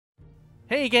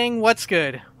Hey gang, what's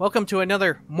good? Welcome to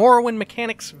another Morrowind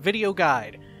Mechanics video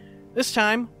guide. This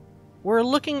time, we're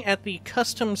looking at the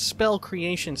custom spell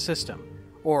creation system,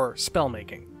 or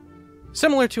spellmaking.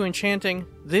 Similar to enchanting,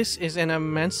 this is an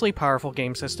immensely powerful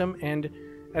game system, and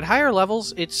at higher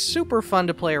levels, it's super fun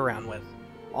to play around with.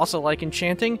 Also like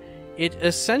enchanting, it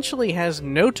essentially has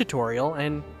no tutorial,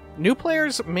 and new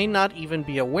players may not even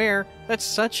be aware that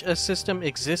such a system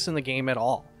exists in the game at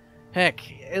all. Heck,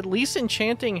 at least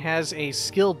enchanting has a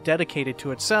skill dedicated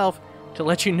to itself to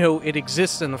let you know it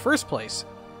exists in the first place.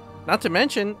 Not to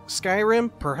mention,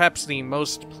 Skyrim, perhaps the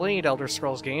most played Elder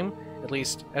Scrolls game, at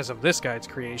least as of this guide's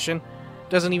creation,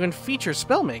 doesn't even feature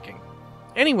spellmaking.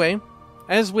 Anyway,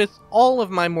 as with all of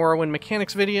my Morrowind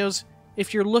Mechanics videos,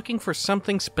 if you're looking for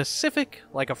something specific,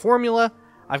 like a formula,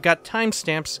 I've got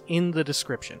timestamps in the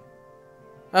description.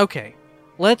 Okay,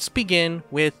 let's begin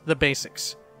with the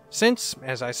basics. Since,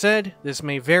 as I said, this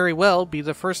may very well be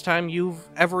the first time you've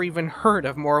ever even heard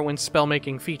of Morrowind's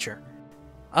spellmaking feature.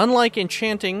 Unlike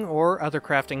enchanting or other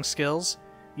crafting skills,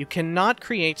 you cannot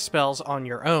create spells on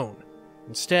your own.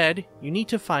 Instead, you need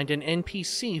to find an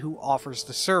NPC who offers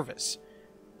the service.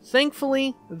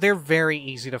 Thankfully, they're very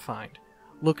easy to find.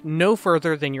 Look no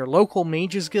further than your local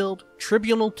Mages Guild,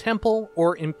 Tribunal Temple,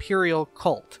 or Imperial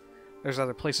Cult. There's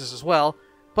other places as well,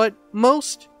 but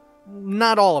most,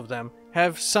 not all of them,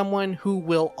 have someone who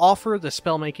will offer the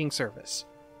spellmaking service.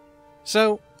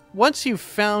 So, once you've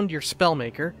found your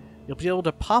spellmaker, you'll be able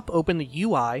to pop open the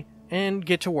UI and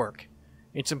get to work.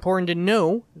 It's important to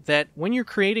know that when you're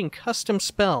creating custom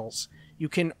spells, you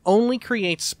can only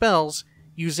create spells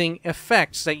using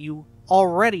effects that you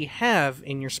already have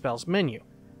in your spells menu.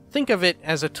 Think of it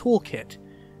as a toolkit.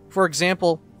 For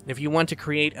example, if you want to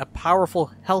create a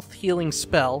powerful health healing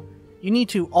spell, you need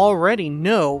to already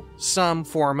know some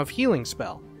form of healing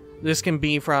spell. This can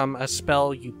be from a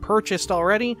spell you purchased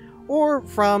already, or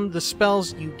from the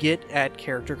spells you get at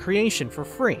character creation for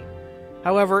free.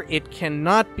 However, it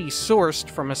cannot be sourced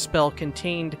from a spell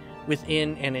contained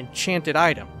within an enchanted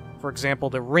item, for example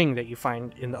the ring that you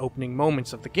find in the opening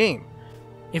moments of the game.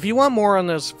 If you want more on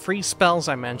those free spells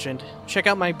I mentioned, check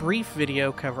out my brief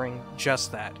video covering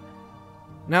just that.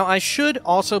 Now, I should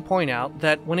also point out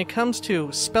that when it comes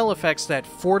to spell effects that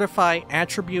fortify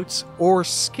attributes or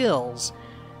skills,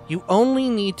 you only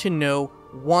need to know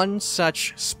one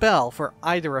such spell for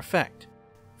either effect.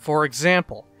 For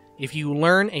example, if you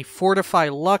learn a fortify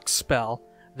luck spell,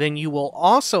 then you will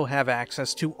also have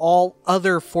access to all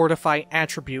other fortify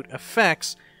attribute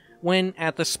effects when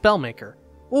at the spellmaker,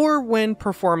 or when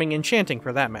performing enchanting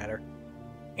for that matter.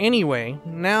 Anyway,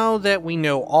 now that we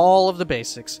know all of the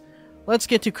basics, let's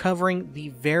get to covering the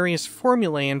various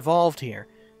formulae involved here.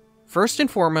 First and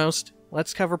foremost,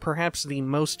 let's cover perhaps the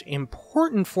most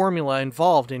important formula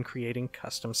involved in creating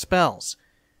custom spells.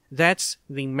 That's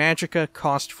the magicka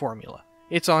cost formula.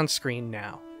 It's on screen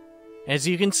now. As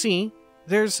you can see,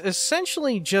 there's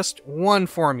essentially just one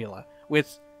formula,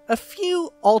 with a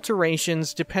few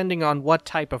alterations depending on what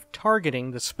type of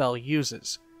targeting the spell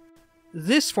uses.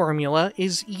 This formula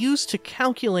is used to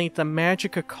calculate the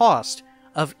magicka cost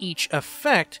of each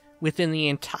effect within the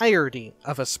entirety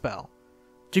of a spell.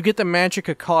 To get the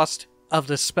magicka cost of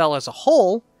the spell as a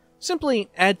whole, simply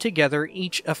add together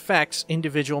each effect's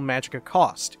individual magicka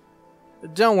cost.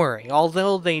 Don't worry,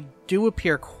 although they do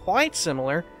appear quite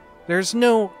similar, there's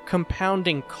no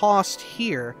compounding cost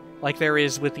here like there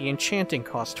is with the enchanting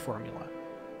cost formula.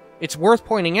 It's worth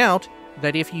pointing out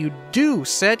that if you do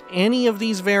set any of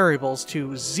these variables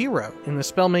to 0 in the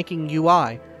spellmaking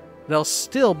UI, they'll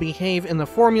still behave in the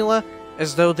formula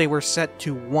as though they were set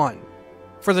to 1.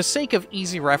 For the sake of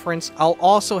easy reference, I'll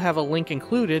also have a link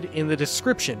included in the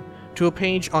description to a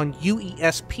page on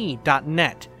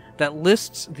uesp.net that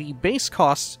lists the base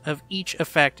costs of each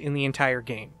effect in the entire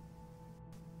game.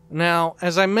 Now,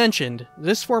 as I mentioned,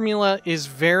 this formula is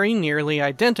very nearly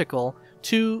identical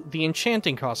to the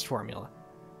enchanting cost formula.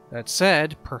 That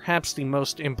said, perhaps the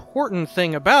most important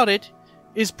thing about it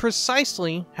is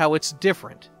precisely how it's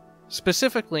different.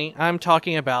 Specifically, I'm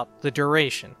talking about the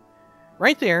duration.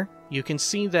 Right there, you can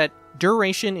see that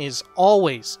duration is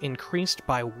always increased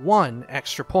by 1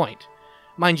 extra point.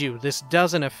 Mind you, this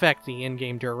doesn't affect the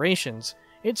in-game durations,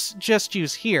 it's just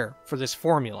used here for this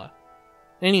formula.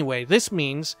 Anyway, this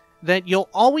means that you'll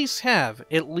always have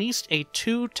at least a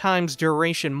 2 times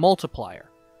duration multiplier.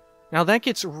 Now that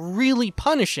gets really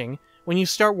punishing when you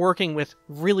start working with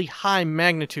really high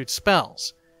magnitude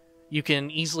spells. You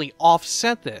can easily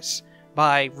offset this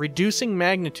by reducing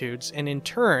magnitudes and in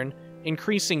turn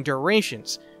increasing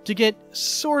durations to get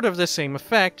sort of the same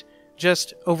effect,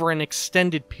 just over an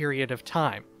extended period of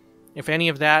time. If any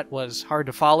of that was hard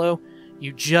to follow,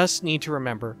 You just need to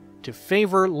remember to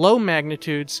favor low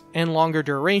magnitudes and longer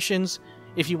durations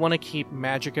if you want to keep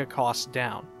magicka costs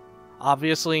down.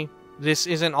 Obviously, this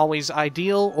isn't always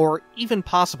ideal or even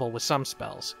possible with some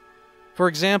spells. For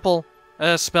example,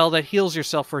 a spell that heals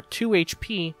yourself for 2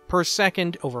 HP per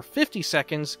second over 50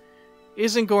 seconds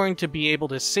isn't going to be able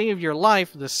to save your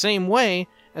life the same way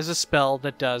as a spell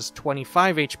that does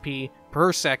 25 HP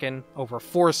per second over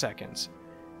 4 seconds.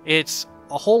 It's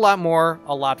a whole lot more,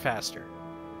 a lot faster.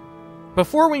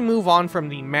 Before we move on from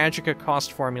the magicka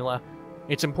cost formula,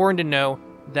 it's important to know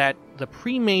that the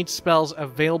pre-made spells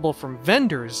available from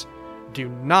vendors do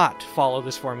not follow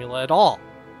this formula at all.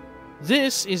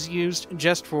 This is used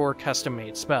just for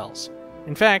custom-made spells.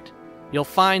 In fact, you'll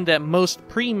find that most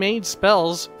pre-made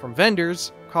spells from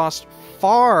vendors cost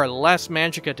far less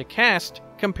magicka to cast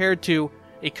compared to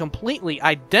a completely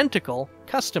identical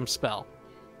custom spell.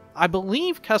 I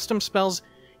believe custom spells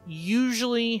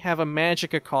usually have a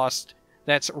magicka cost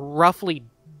that's roughly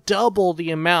double the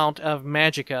amount of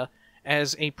magicka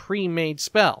as a pre-made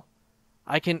spell.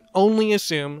 I can only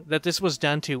assume that this was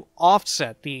done to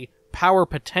offset the power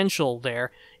potential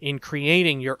there in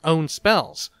creating your own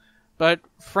spells. But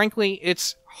frankly,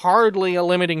 it's hardly a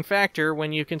limiting factor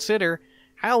when you consider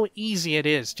how easy it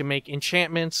is to make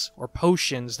enchantments or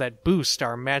potions that boost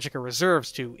our magicka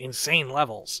reserves to insane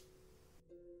levels.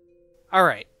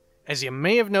 Alright, as you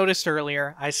may have noticed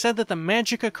earlier, I said that the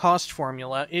magicka cost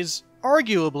formula is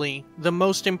arguably the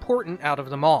most important out of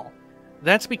them all.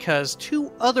 That's because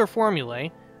two other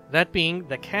formulae, that being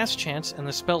the cast chance and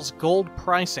the spell's gold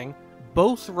pricing,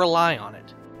 both rely on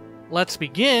it. Let's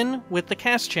begin with the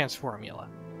cast chance formula.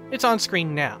 It's on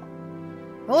screen now.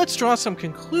 Now let's draw some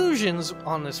conclusions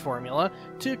on this formula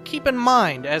to keep in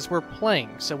mind as we're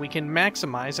playing so we can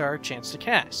maximize our chance to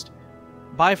cast.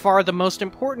 By far the most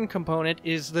important component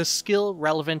is the skill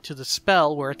relevant to the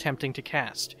spell we're attempting to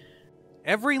cast.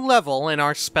 Every level in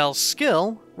our spell's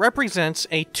skill represents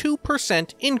a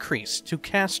 2% increase to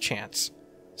cast chance.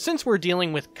 Since we're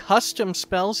dealing with custom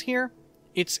spells here,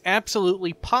 it's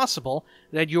absolutely possible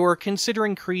that you're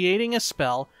considering creating a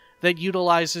spell that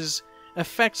utilizes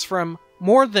effects from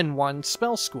more than one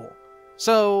spell school.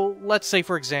 So let's say,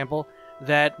 for example,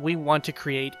 that we want to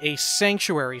create a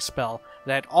sanctuary spell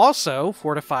that also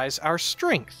fortifies our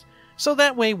strength, so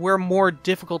that way we're more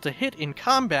difficult to hit in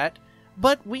combat,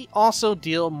 but we also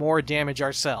deal more damage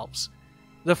ourselves.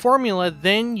 The formula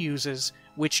then uses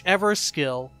whichever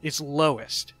skill is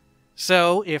lowest.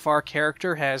 So, if our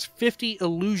character has 50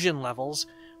 illusion levels,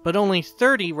 but only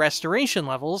 30 restoration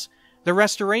levels, the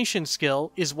restoration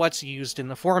skill is what's used in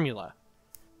the formula.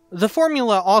 The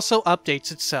formula also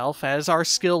updates itself as our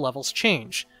skill levels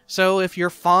change, so if you're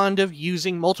fond of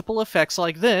using multiple effects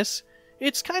like this,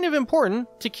 it's kind of important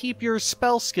to keep your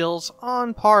spell skills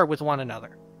on par with one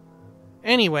another.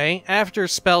 Anyway, after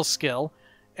spell skill,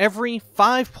 every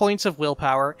 5 points of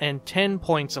willpower and 10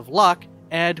 points of luck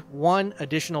add 1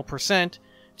 additional %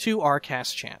 to our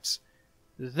cast chance.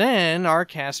 Then our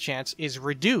cast chance is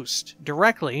reduced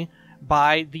directly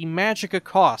by the magicka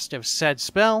cost of said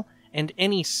spell and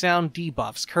any sound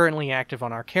debuffs currently active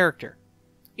on our character.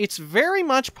 It's very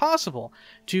much possible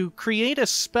to create a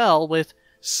spell with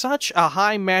such a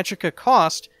high magicka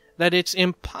cost that it's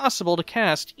impossible to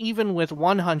cast even with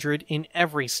 100 in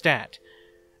every stat.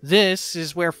 This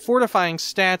is where fortifying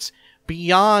stats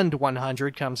beyond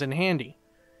 100 comes in handy.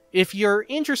 If you're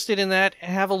interested in that,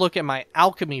 have a look at my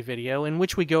alchemy video in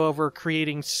which we go over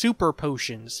creating super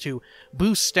potions to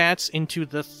boost stats into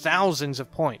the thousands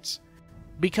of points.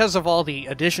 Because of all the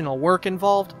additional work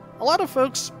involved, a lot of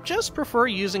folks just prefer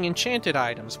using enchanted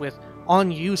items with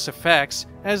on-use effects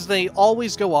as they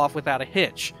always go off without a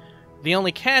hitch. The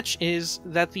only catch is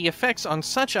that the effects on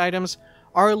such items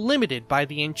are limited by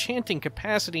the enchanting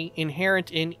capacity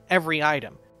inherent in every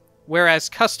item, whereas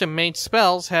custom-made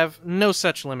spells have no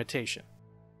such limitation.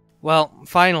 Well,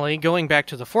 finally, going back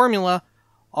to the formula,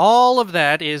 all of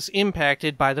that is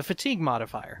impacted by the fatigue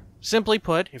modifier. Simply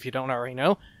put, if you don't already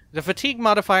know, the fatigue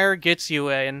modifier gets you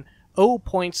an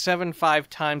 0.75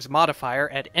 times modifier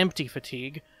at empty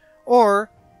fatigue, or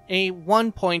a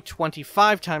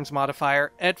 1.25 times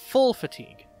modifier at full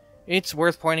fatigue. It's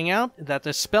worth pointing out that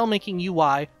the Spellmaking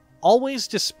UI always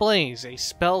displays a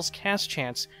spell's cast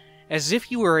chance as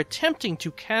if you were attempting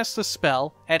to cast the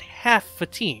spell at half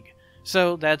fatigue,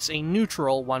 so that's a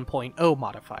neutral 1.0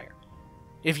 modifier.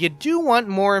 If you do want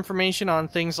more information on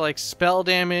things like spell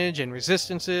damage and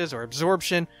resistances or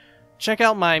absorption, check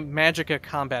out my magicka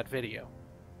combat video.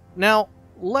 Now,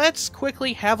 let's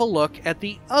quickly have a look at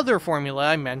the other formula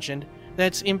I mentioned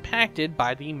that's impacted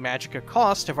by the magicka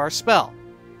cost of our spell,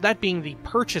 that being the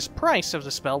purchase price of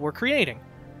the spell we're creating.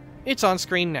 It's on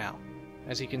screen now.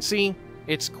 As you can see,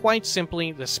 it's quite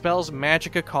simply the spell's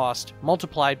magicka cost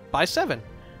multiplied by 7.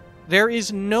 There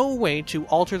is no way to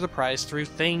alter the price through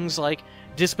things like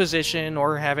disposition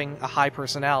or having a high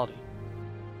personality.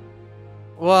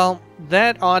 Well,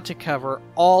 that ought to cover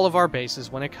all of our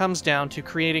bases when it comes down to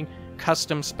creating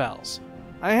custom spells.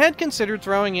 I had considered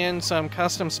throwing in some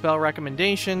custom spell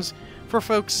recommendations for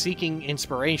folks seeking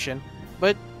inspiration,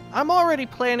 but I'm already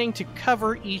planning to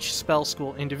cover each spell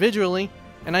school individually,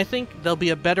 and I think they'll be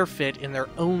a better fit in their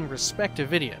own respective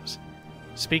videos.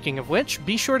 Speaking of which,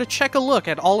 be sure to check a look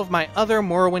at all of my other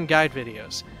Morrowind guide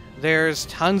videos. There's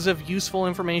tons of useful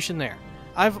information there.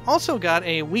 I've also got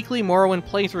a weekly Morrowind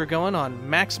playthrough going on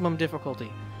maximum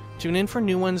difficulty. Tune in for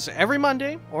new ones every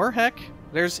Monday, or heck,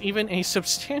 there's even a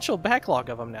substantial backlog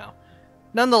of them now.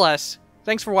 Nonetheless,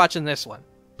 thanks for watching this one.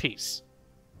 Peace.